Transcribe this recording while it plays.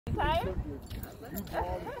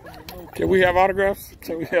Can we have autographs?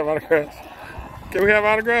 Can we have autographs? Can we have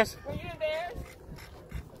autographs? Were you embarrassed?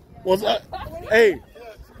 Was hey,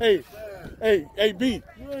 B.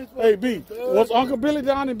 Hey, B. Was Uncle Billy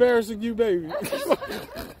Don embarrassing you, baby?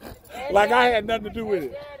 Like I had nothing to do with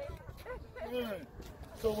it.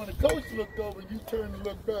 So when the coach looked over, you turned and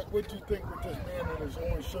looked back. What do you think with this man in his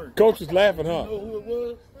orange shirt? Coach was laughing, huh? You know who it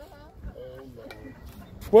was? Oh, Lord.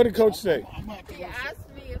 What did Coach say? He asked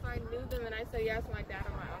me if I knew them, and I said yes, my dad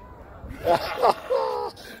and my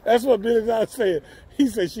uncle. That's what Billy Don said.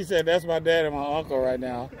 She said, that's my dad and my uncle right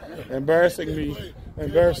now. Embarrassing me.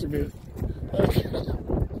 Embarrassing me.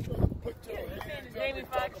 Jamie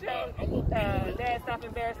Foxx show, Dad, stop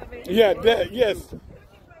embarrassing me. Yeah, yes.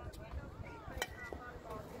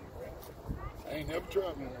 I ain't never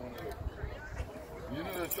tried one of those. You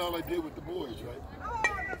know that's all I did with the boys, right?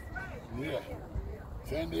 Yeah.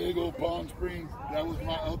 San Diego, Palm Springs, that was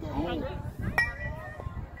my other home.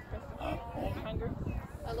 Hungry?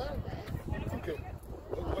 I love that. Okay.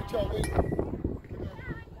 What y'all waiting?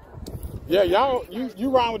 Yeah, y'all, you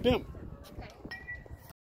ride with them.